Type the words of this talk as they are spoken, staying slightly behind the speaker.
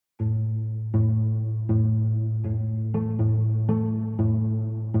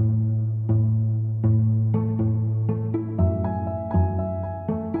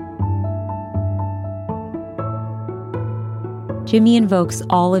Jimmy invokes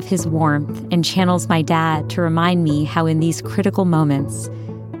all of his warmth and channels my dad to remind me how in these critical moments,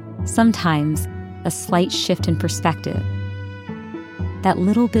 sometimes a slight shift in perspective, that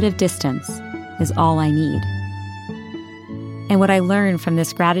little bit of distance is all I need. And what I learned from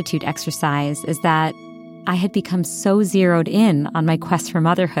this gratitude exercise is that I had become so zeroed in on my quest for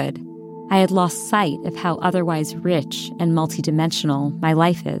motherhood, I had lost sight of how otherwise rich and multidimensional my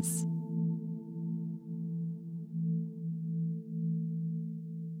life is.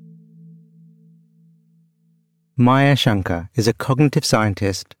 Maya Shankar is a cognitive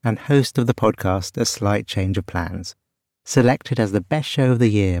scientist and host of the podcast A Slight Change of Plans, selected as the best show of the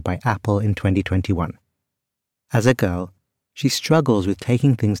year by Apple in 2021. As a girl, she struggles with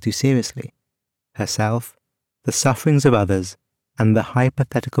taking things too seriously. Herself, the sufferings of others, and the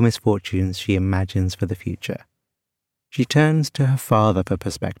hypothetical misfortunes she imagines for the future. She turns to her father for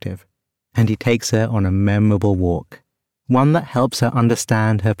perspective, and he takes her on a memorable walk, one that helps her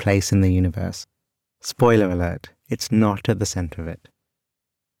understand her place in the universe. Spoiler alert, it's not at the center of it.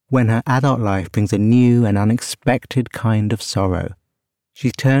 When her adult life brings a new and unexpected kind of sorrow, she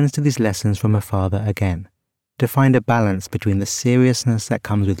turns to these lessons from her father again, to find a balance between the seriousness that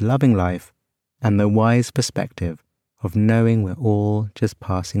comes with loving life and the wise perspective of knowing we're all just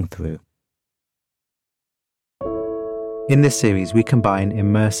passing through. In this series, we combine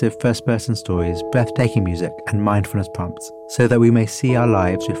immersive first-person stories, breathtaking music, and mindfulness prompts so that we may see our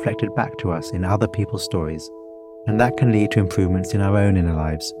lives reflected back to us in other people's stories, and that can lead to improvements in our own inner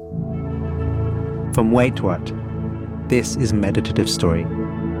lives. From Wait What? This is Meditative Story.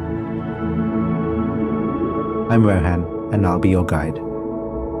 I'm Rohan, and I'll be your guide.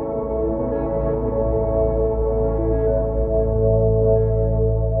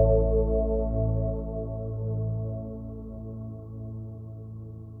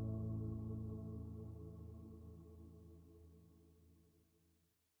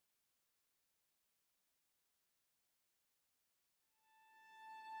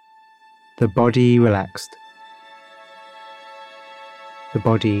 The body relaxed. The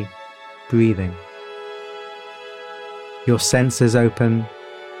body breathing. Your senses open,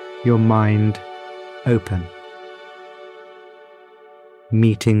 your mind open.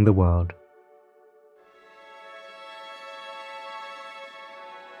 Meeting the world.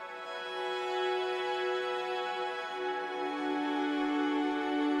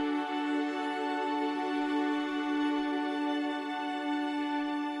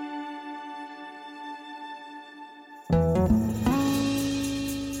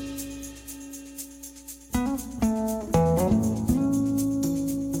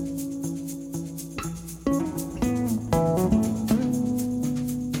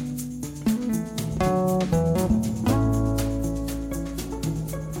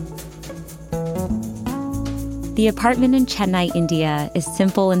 The apartment in Chennai, India is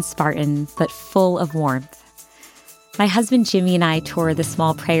simple and Spartan, but full of warmth. My husband Jimmy and I tour the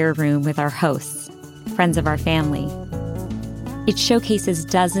small prayer room with our hosts, friends of our family. It showcases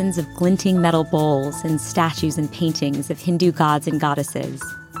dozens of glinting metal bowls and statues and paintings of Hindu gods and goddesses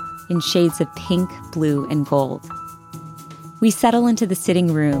in shades of pink, blue, and gold. We settle into the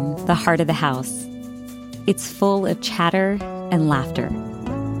sitting room, the heart of the house. It's full of chatter and laughter.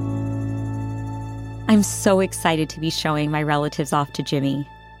 I'm so excited to be showing my relatives off to Jimmy.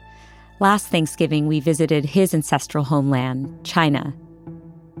 Last Thanksgiving, we visited his ancestral homeland, China.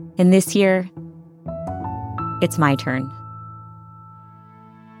 And this year, it's my turn.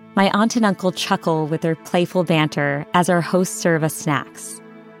 My aunt and uncle chuckle with their playful banter as our hosts serve us snacks.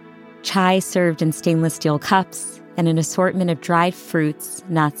 Chai served in stainless steel cups and an assortment of dried fruits,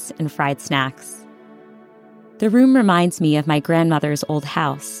 nuts, and fried snacks. The room reminds me of my grandmother's old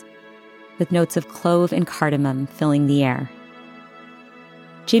house, with notes of clove and cardamom filling the air.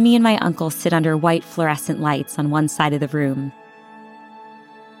 Jimmy and my uncle sit under white fluorescent lights on one side of the room.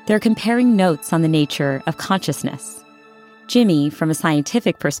 They're comparing notes on the nature of consciousness. Jimmy from a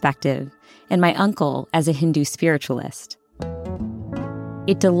scientific perspective, and my uncle as a Hindu spiritualist.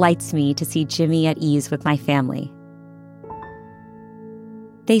 It delights me to see Jimmy at ease with my family.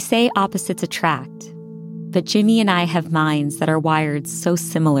 They say opposites attract, but Jimmy and I have minds that are wired so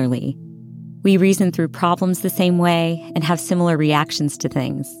similarly. We reason through problems the same way and have similar reactions to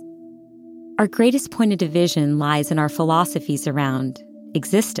things. Our greatest point of division lies in our philosophies around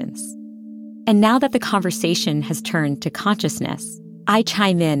existence. And now that the conversation has turned to consciousness, I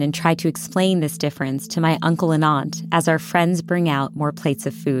chime in and try to explain this difference to my uncle and aunt as our friends bring out more plates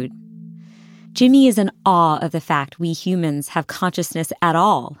of food. Jimmy is in awe of the fact we humans have consciousness at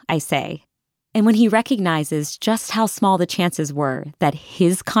all, I say. And when he recognizes just how small the chances were that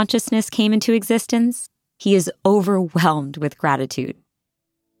his consciousness came into existence, He is overwhelmed with gratitude.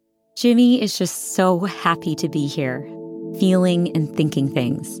 Jimmy is just so happy to be here, feeling and thinking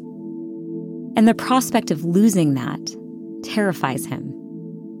things. And the prospect of losing that terrifies him.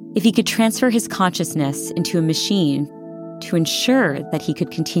 If he could transfer his consciousness into a machine to ensure that he could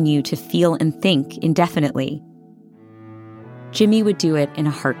continue to feel and think indefinitely, Jimmy would do it in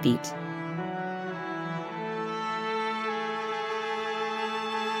a heartbeat.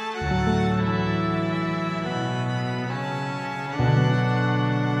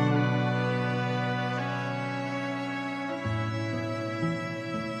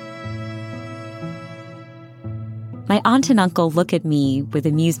 My aunt and uncle look at me with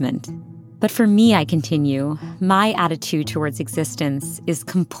amusement. But for me, I continue, my attitude towards existence is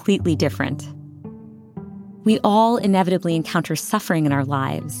completely different. We all inevitably encounter suffering in our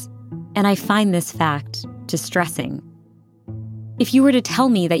lives, and I find this fact distressing. If you were to tell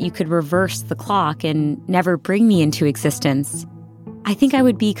me that you could reverse the clock and never bring me into existence, I think I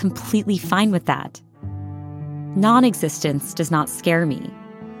would be completely fine with that. Non-existence does not scare me.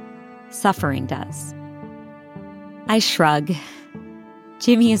 Suffering does. I shrug.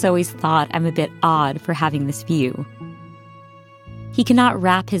 Jimmy has always thought I'm a bit odd for having this view. He cannot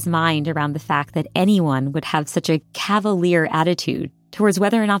wrap his mind around the fact that anyone would have such a cavalier attitude towards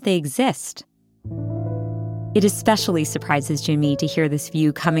whether or not they exist. It especially surprises Jimmy to hear this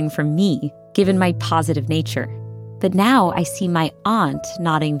view coming from me, given my positive nature. But now I see my aunt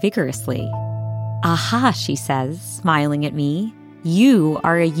nodding vigorously. "Aha," she says, smiling at me. "You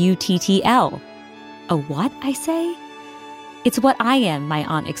are a UTTL." "A what?" I say. "It's what I am," my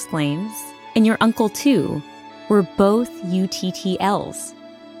aunt exclaims. "And your uncle too. We're both UTTLs.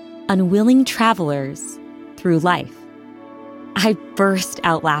 Unwilling travelers through life." I burst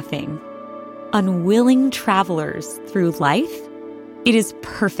out laughing. Unwilling travelers through life? It is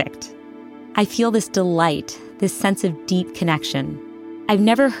perfect. I feel this delight, this sense of deep connection. I've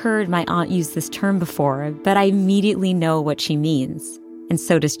never heard my aunt use this term before, but I immediately know what she means. And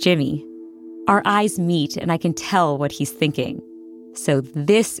so does Jimmy. Our eyes meet and I can tell what he's thinking. So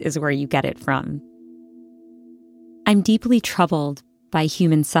this is where you get it from. I'm deeply troubled by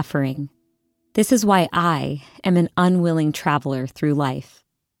human suffering. This is why I am an unwilling traveler through life.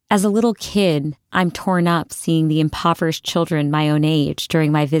 As a little kid, I'm torn up seeing the impoverished children my own age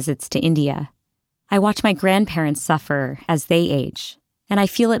during my visits to India. I watch my grandparents suffer as they age, and I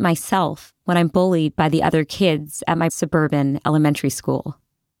feel it myself when I'm bullied by the other kids at my suburban elementary school.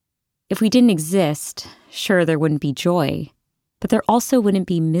 If we didn't exist, sure, there wouldn't be joy, but there also wouldn't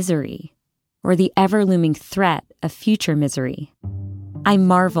be misery, or the ever-looming threat of future misery. I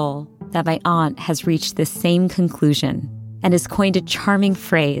marvel that my aunt has reached this same conclusion and has coined a charming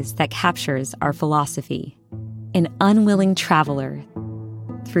phrase that captures our philosophy: an unwilling traveler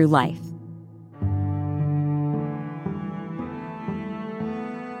through life.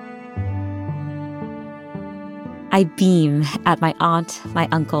 I beam at my aunt, my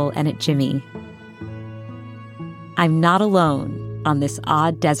uncle, and at Jimmy. I'm not alone on this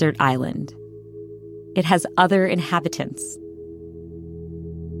odd desert island. It has other inhabitants.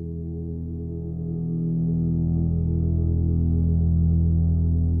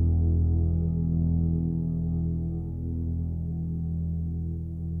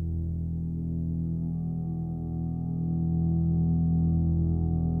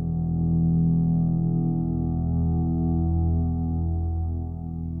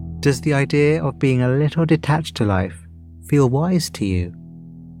 Does the idea of being a little detached to life feel wise to you,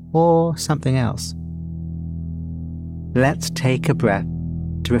 or something else? Let's take a breath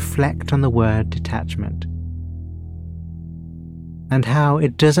to reflect on the word detachment, and how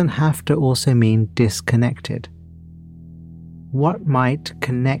it doesn't have to also mean disconnected. What might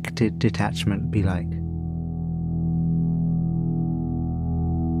connected detachment be like?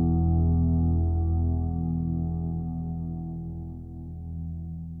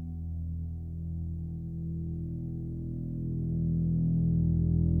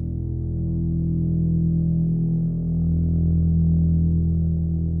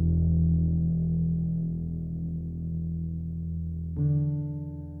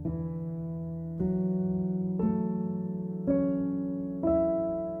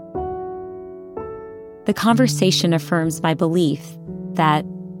 The conversation affirms my belief that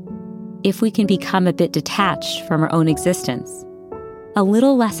if we can become a bit detached from our own existence, a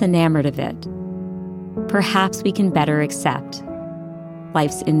little less enamored of it, perhaps we can better accept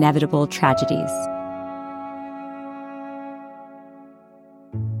life's inevitable tragedies.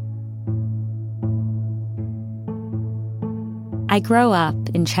 I grow up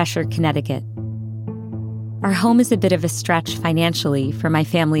in Cheshire, Connecticut. Our home is a bit of a stretch financially for my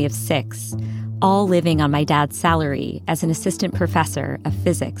family of 6, all living on my dad's salary as an assistant professor of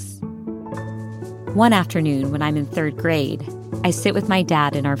physics. One afternoon when I'm in 3rd grade, I sit with my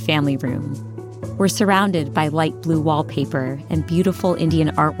dad in our family room. We're surrounded by light blue wallpaper and beautiful Indian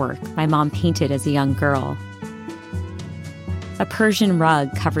artwork my mom painted as a young girl. A Persian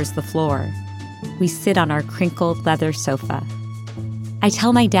rug covers the floor. We sit on our crinkled leather sofa. I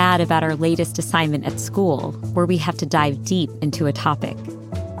tell my dad about our latest assignment at school, where we have to dive deep into a topic.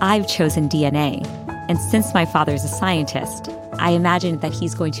 I've chosen DNA, and since my father's a scientist, I imagine that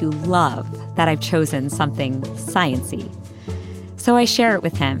he's going to love that I've chosen something science-y. So I share it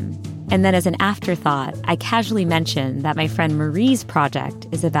with him, and then as an afterthought, I casually mention that my friend Marie's project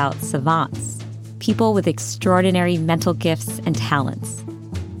is about savants, people with extraordinary mental gifts and talents.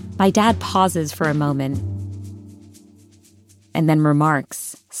 My dad pauses for a moment and then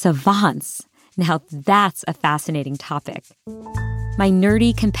remarks, "Savants, now that's a fascinating topic." My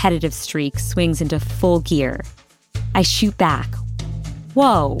nerdy competitive streak swings into full gear. I shoot back.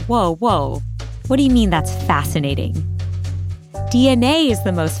 Whoa. What do you mean that's fascinating? DNA is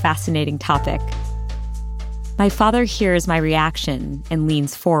the most fascinating topic. My father hears my reaction and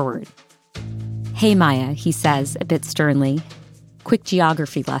leans forward. "Hey, Maya," he says a bit sternly. "Quick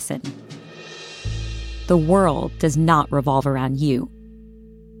geography lesson. The world does not revolve around you."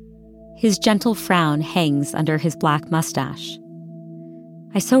 His gentle frown hangs under his black mustache.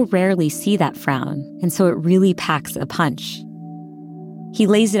 I so rarely see that frown, and so it really packs a punch. He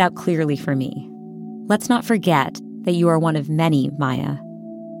lays it out clearly for me. "Let's not forget that you are one of many, Maya.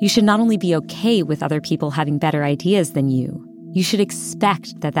 You should not only be okay with other people having better ideas than you should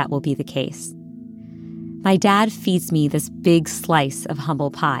expect that that will be the case." My dad feeds me this big slice of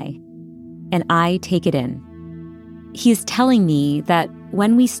humble pie, and I take it in. He is telling me that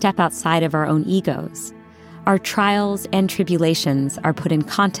when we step outside of our own egos, our trials and tribulations are put in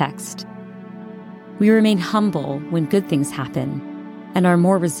context. We remain humble when good things happen, and are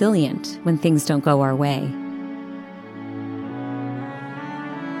more resilient when things don't go our way.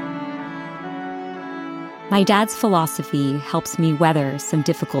 My dad's philosophy helps me weather some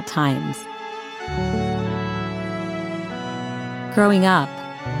difficult times. Growing up,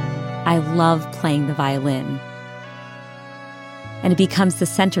 I love playing the violin, and it becomes the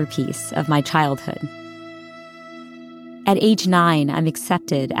centerpiece of my childhood. At age 9, I'm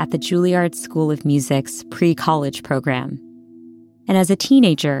accepted at the Juilliard School of Music's pre-college program. And as a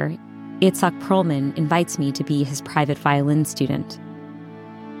teenager, Itzhak Perlman invites me to be his private violin student.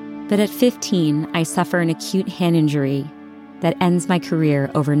 But at 15, I suffer an acute hand injury that ends my career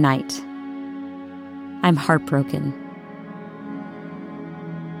overnight. I'm heartbroken.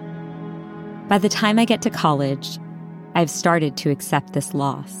 By the time I get to college, I've started to accept this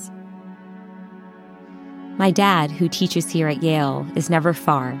loss. My dad, who teaches here at Yale, is never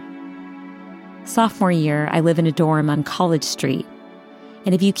far. Sophomore year, I live in a dorm on College Street,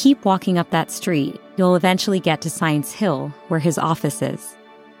 and if you keep walking up that street, you'll eventually get to Science Hill, where his office is.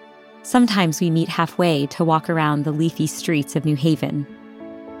 Sometimes we meet halfway to walk around the leafy streets of New Haven,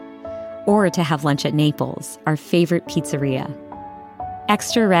 or to have lunch at Naples, our favorite pizzeria.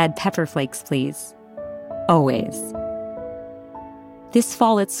 Extra red pepper flakes, please. Always. This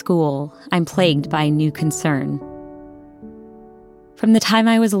fall at school, I'm plagued by a new concern. From the time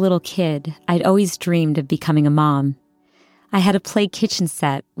I was a little kid, I'd always dreamed of becoming a mom. I had a play kitchen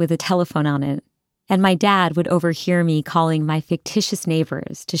set with a telephone on it, and my dad would overhear me calling my fictitious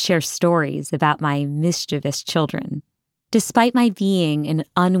neighbors to share stories about my mischievous children. Despite my being an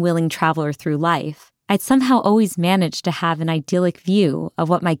unwilling traveler through life, I'd somehow always managed to have an idyllic view of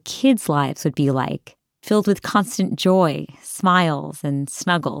what my kids' lives would be like, filled with constant joy, smiles, and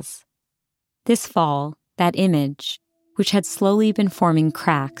snuggles. This fall, that image, which had slowly been forming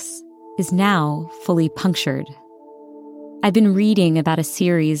cracks, is now fully punctured. I've been reading about a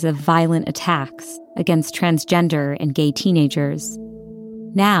series of violent attacks against transgender and gay teenagers.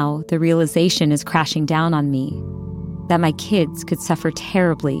 Now, the realization is crashing down on me that my kids could suffer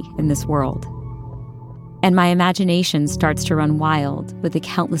terribly in this world. And my imagination starts to run wild with the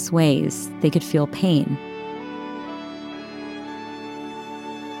countless ways they could feel pain.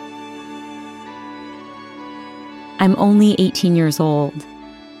 I'm only 18 years old,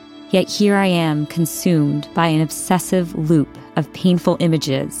 yet here I am consumed by an obsessive loop of painful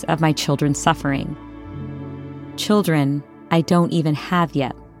images of my children's suffering. Children I don't even have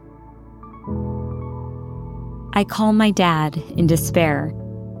yet. I call my dad in despair.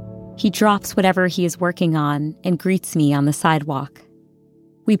 He drops whatever he is working on and greets me on the sidewalk.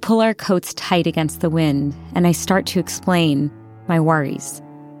 We pull our coats tight against the wind, and I start to explain my worries.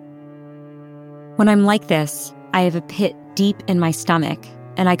 When I'm like this, I have a pit deep in my stomach,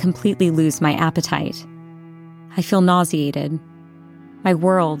 and I completely lose my appetite. I feel nauseated. My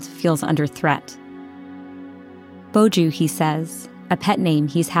world feels under threat. Boju, he says, a pet name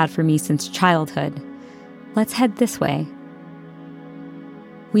he's had for me since childhood. Let's head this way.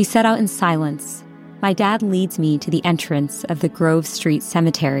 We set out in silence. My dad leads me to the entrance of the Grove Street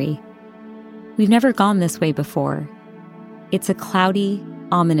Cemetery. We've never gone this way before. It's a cloudy,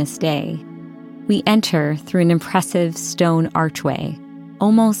 ominous day. We enter through an impressive stone archway,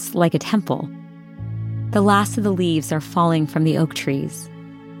 almost like a temple. The last of the leaves are falling from the oak trees.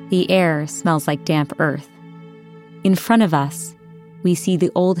 The air smells like damp earth. In front of us, we see the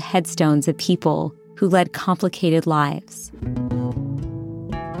old headstones of people who led complicated lives.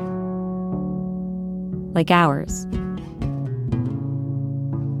 Like ours.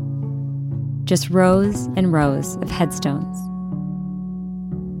 Just rows and rows of headstones.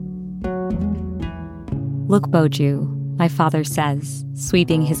 Look, Boju, my father says,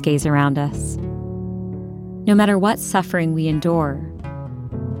 sweeping his gaze around us. No matter what suffering we endure,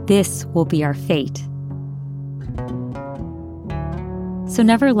 this will be our fate. So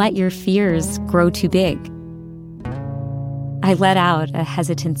never let your fears grow too big. I let out a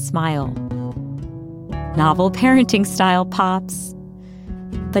hesitant smile. Novel parenting style, Pops.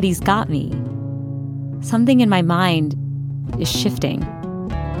 But he's got me. Something in my mind is shifting.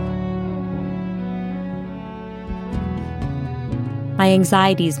 My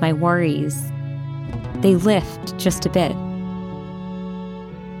anxieties, my worries, they lift just a bit.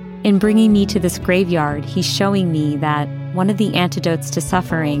 In bringing me to this graveyard, he's showing me that one of the antidotes to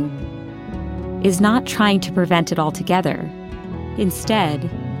suffering is not trying to prevent it altogether. Instead,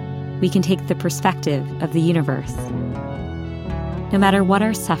 we can take the perspective of the universe. No matter what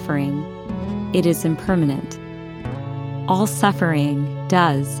our suffering, it is impermanent. All suffering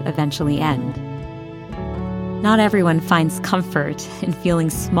does eventually end. Not everyone finds comfort in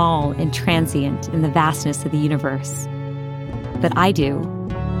feeling small and transient in the vastness of the universe. But I do.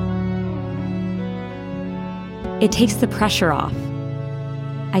 It takes the pressure off.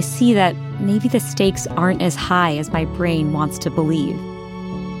 I see that maybe the stakes aren't as high as my brain wants to believe.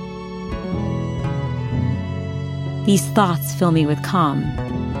 These thoughts fill me with calm.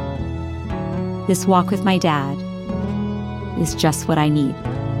 This walk with my dad is just what I need.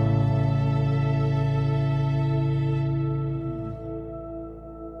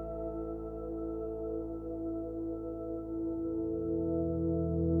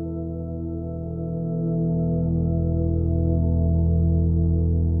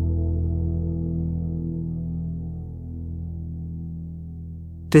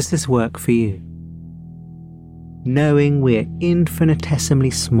 Does this work for you? Knowing we're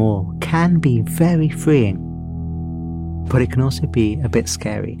infinitesimally small can be very freeing, but it can also be a bit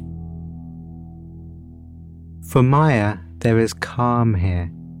scary. For Maya, there is calm here.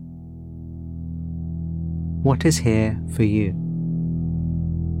 What is here for you?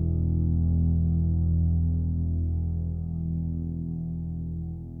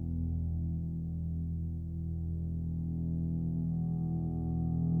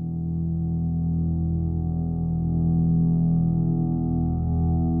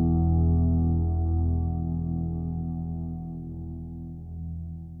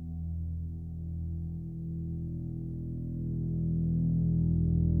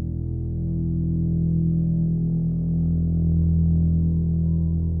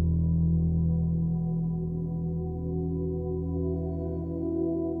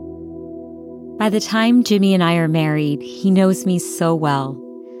 By the time Jimmy and I are married, he knows me so well.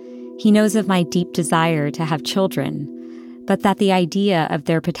 He knows of my deep desire to have children, but that the idea of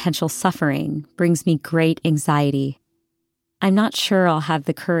their potential suffering brings me great anxiety. I'm not sure I'll have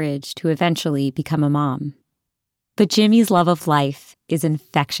the courage to eventually become a mom. But Jimmy's love of life is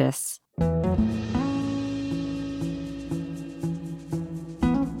infectious.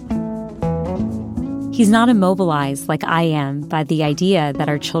 He's not immobilized like I am by the idea that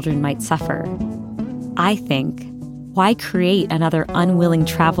our children might suffer. I think, why create another unwilling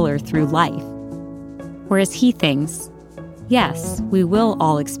traveler through life? Whereas he thinks, yes, we will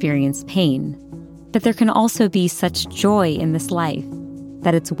all experience pain, but there can also be such joy in this life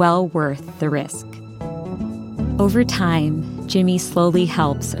that it's well worth the risk. Over time, Jimmy slowly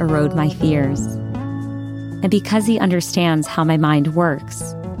helps erode my fears. And because he understands how my mind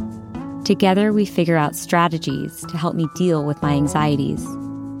works, together we figure out strategies to help me deal with my anxieties,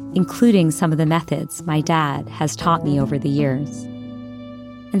 including some of the methods my dad has taught me over the years.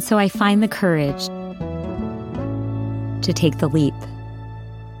 And so I find the courage to take the leap.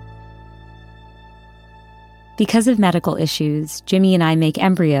 Because of medical issues, Jimmy and I make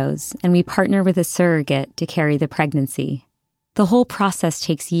embryos, and we partner with a surrogate to carry the pregnancy. The whole process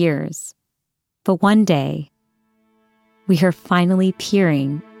takes years, but one day, we are finally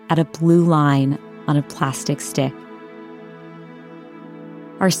peering at a blue line on a plastic stick.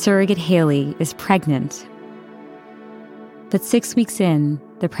 Our surrogate Haley is pregnant, but 6 weeks in,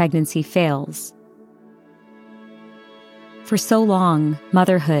 the pregnancy fails. For so long,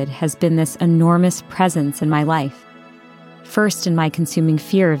 motherhood has been this enormous presence in my life, first in my consuming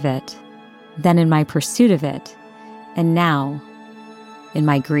fear of it, then in my pursuit of it, and now in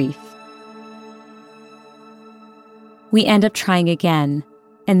my grief. We end up trying again,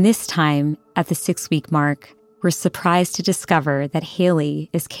 and this time, at the 6-week mark, we're surprised to discover that Haley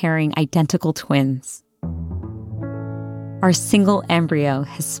is carrying identical twins. Our single embryo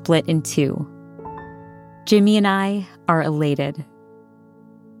has split in two. Jimmy and I are elated.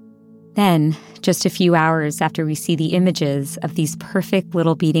 Then, just a few hours after we see the images of these perfect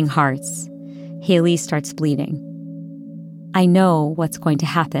little beating hearts, Haley starts bleeding. I know what's going to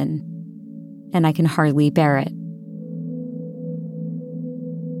happen, and I can hardly bear it.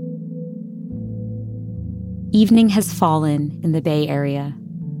 Evening has fallen in the Bay Area.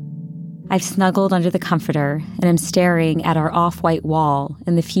 I've snuggled under the comforter and am staring at our off-white wall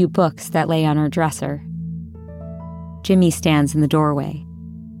and the few books that lay on our dresser. Jimmy stands in the doorway.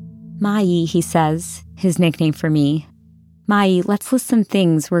 Mai, he says, his nickname for me. Mai, let's list some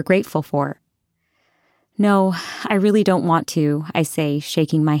things we're grateful for. No, I really don't want to, I say,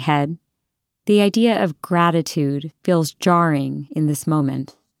 shaking my head. The idea of gratitude feels jarring in this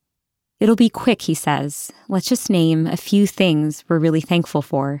moment. It'll be quick, he says. Let's just name a few things we're really thankful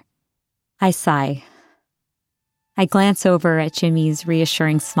for. I sigh. I glance over at Jimmy's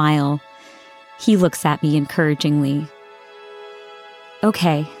reassuring smile. He looks at me encouragingly.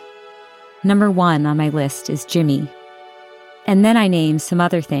 Okay, number 1 on my list is Jimmy. And then I name some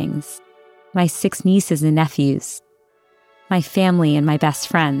other things. My 6 nieces and nephews, my family and my best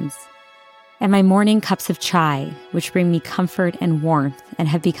friends, and my morning cups of chai, which bring me comfort and warmth and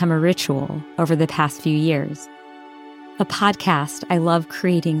have become a ritual over the past few years. A podcast I love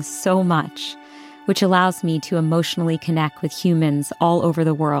creating so much, which allows me to emotionally connect with humans all over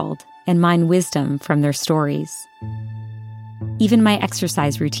the world and mine wisdom from their stories. Even my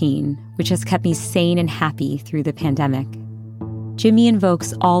exercise routine, which has kept me sane and happy through the pandemic. Jimmy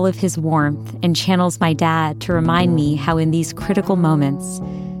invokes all of his warmth and channels my dad to remind me how in these critical moments,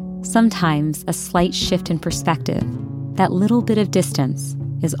 sometimes a slight shift in perspective, that little bit of distance,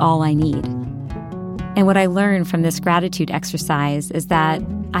 is all I need. And what I learned from this gratitude exercise is that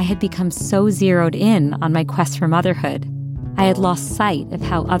I had become so zeroed in on my quest for motherhood, I had lost sight of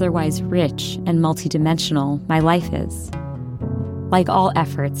how otherwise rich and multidimensional my life is. Like all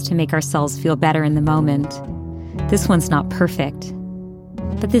efforts to make ourselves feel better in the moment, this one's not perfect.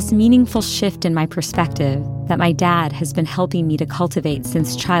 But this meaningful shift in my perspective that my dad has been helping me to cultivate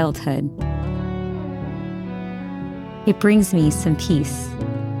since childhood, it brings me some peace.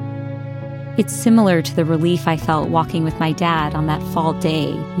 It's similar to the relief I felt walking with my dad on that fall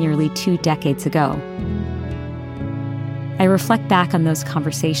day nearly 2 decades ago. I reflect back on those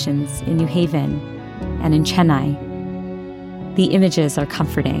conversations in New Haven and in Chennai. The images are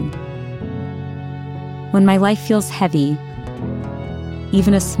comforting. When my life feels heavy,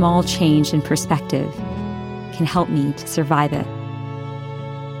 even a small change in perspective can help me to survive it.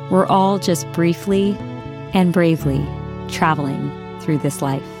 We're all just briefly and bravely traveling through this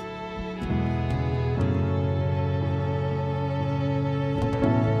life.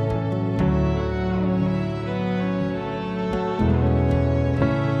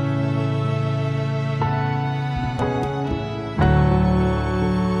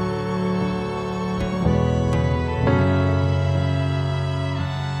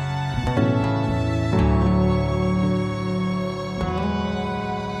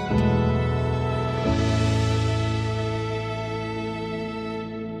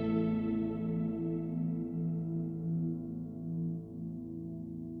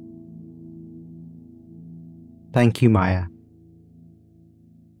 Thank you, Maya.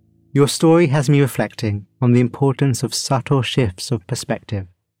 Your story has me reflecting on the importance of subtle shifts of perspective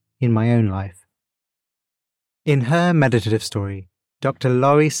in my own life. In her meditative story, Dr.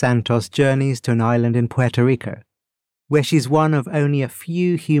 Laurie Santos journeys to an island in Puerto Rico, where she's one of only a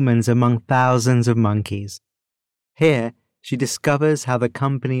few humans among thousands of monkeys. Here, she discovers how the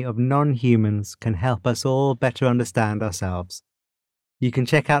company of non-humans can help us all better understand ourselves. You can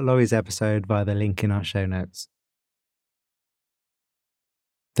check out Laurie's episode via the link in our show notes.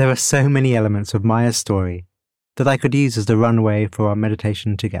 There are so many elements of Maya's story that I could use as the runway for our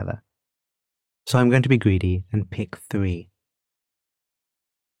meditation together. So I'm going to be greedy and pick 3.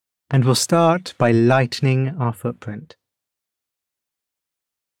 And we'll start by lightening our footprint.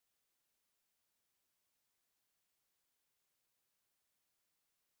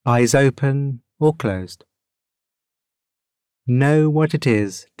 eyes open or closed. Know what it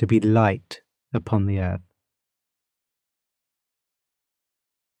is to be light upon the earth.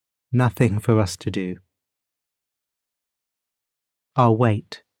 Nothing for us to do. Our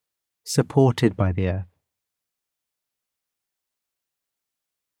weight supported by the earth.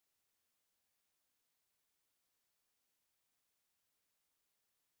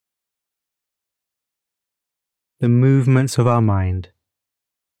 The movements of our mind,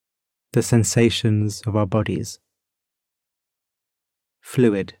 the sensations of our bodies.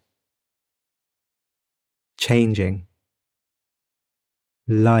 Fluid, changing,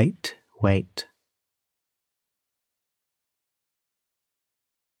 light weight.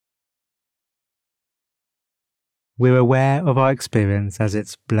 We're aware of our experience as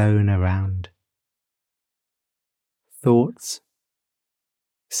it's blown around. Thoughts,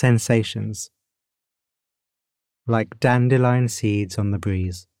 sensations, like dandelion seeds on the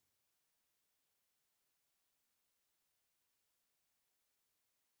breeze.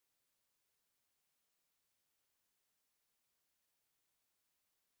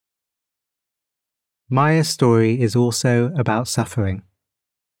 Maya's story is also about suffering.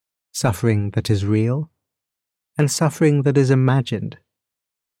 Suffering that is real, and suffering that is imagined,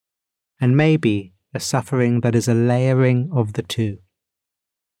 and maybe a suffering that is a layering of the two.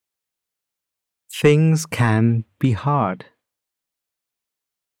 Things can be hard.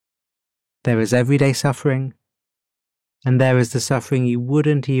 There is everyday suffering, and there is the suffering you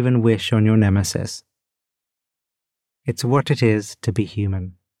wouldn't even wish on your nemesis. It's what it is to be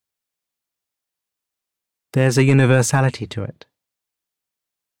human. There's a universality to it,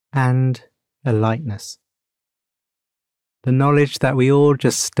 and a lightness. The knowledge that we all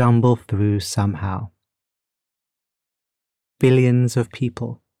just stumble through somehow. Billions of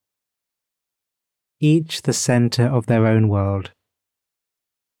people, each the center of their own world,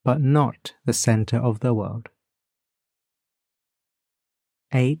 but not the center of the world.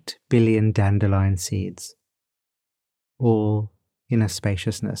 8 billion dandelion seeds, all in a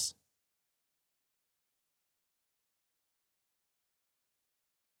spaciousness.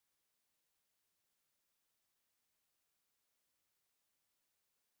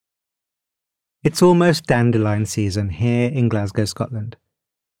 It's almost dandelion season here in Glasgow, Scotland,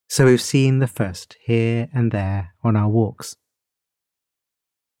 so we've seen the first here and there on our walks.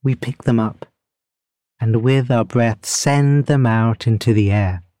 We pick them up, and with our breath send them out into the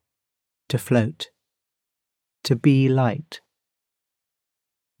air, to float, to be light.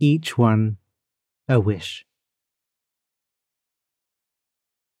 Each one a wish.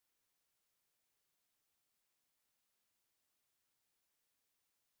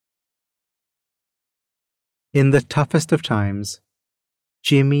 In the toughest of times,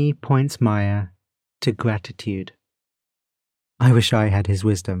 Jimmy points Maya to gratitude. I wish I had his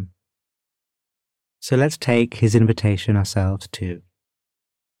wisdom. So let's take his invitation ourselves too.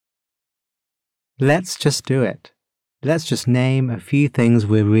 Let's just do it. Let's just name a few things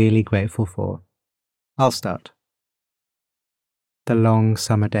we're really grateful for. I'll start. The long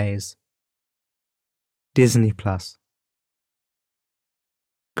summer days. Disney Plus.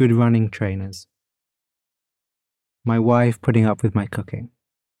 Good running trainers. My wife putting up with my cooking.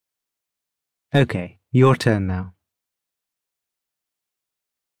 Okay, your turn now.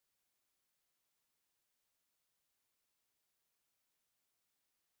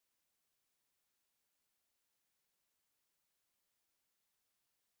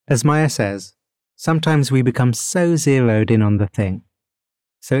 As Maya says, sometimes we become so zeroed in on the thing.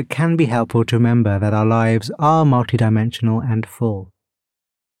 So it can be helpful to remember that our lives are multidimensional and full.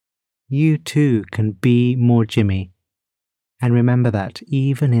 You too can be more Jimmy, and remember that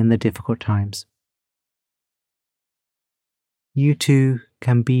even in the difficult times. You too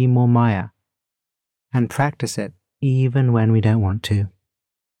can be more Maya, and practice it even when we don't want to.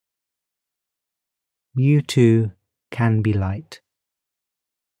 You too can be light,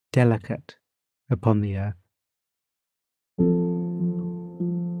 delicate upon the earth.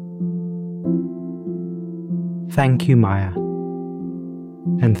 Thank you, Maya,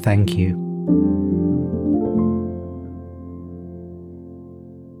 and thank you.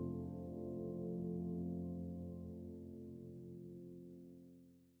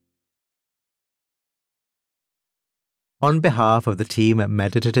 On behalf of the team at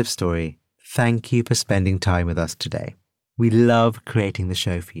Meditative Story, thank you for spending time with us today. We love creating the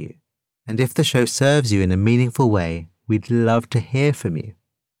show for you. And if the show serves you in a meaningful way, we'd love to hear from you.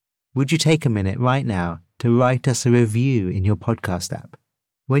 Would you take a minute right now to write us a review in your podcast app?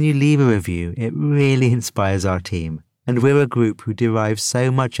 When you leave a review, it really inspires our team, and we're a group who derive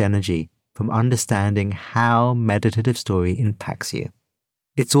so much energy from understanding how Meditative Story impacts you.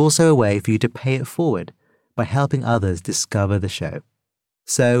 It's also a way for you to pay it forward by helping others discover the show.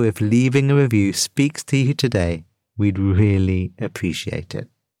 So if leaving a review speaks to you today, we'd really appreciate it.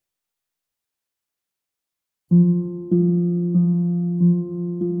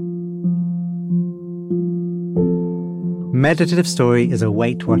 Meditative Story is a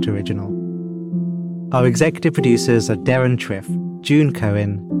Wait What original. Our executive producers are Darren Triff, June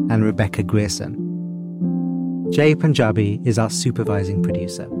Cohen, and Rebecca Grierson. Jay Punjabi is our supervising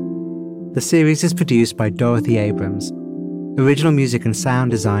producer. The series is produced by Dorothy Abrams. Original music and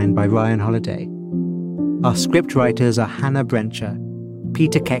sound design by Ryan Holiday. Our script writers are Hannah Brencher,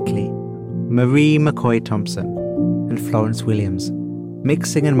 Peter Keckley, Marie McCoy Thompson, and Florence Williams.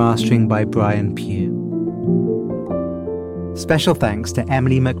 Mixing and mastering by Brian Pugh. Special thanks to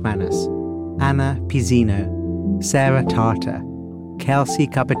Emily McManus, Anna Pizzino, Sarah Tartar, Kelsey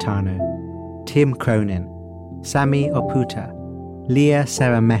Capitano, Tim Cronin, Sami Oputa, Leah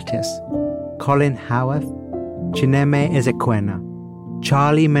Sarametis, Colin Howarth, Chineme Ezequena,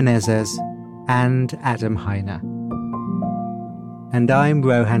 Charlie Menezes, and Adam Heiner. And I'm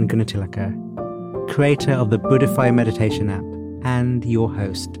Rohan Gunatilaka, creator of the Buddhify meditation app and your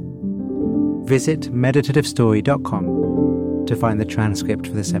host. Visit meditativestory.com to find the transcript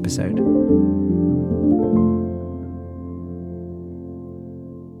for this episode.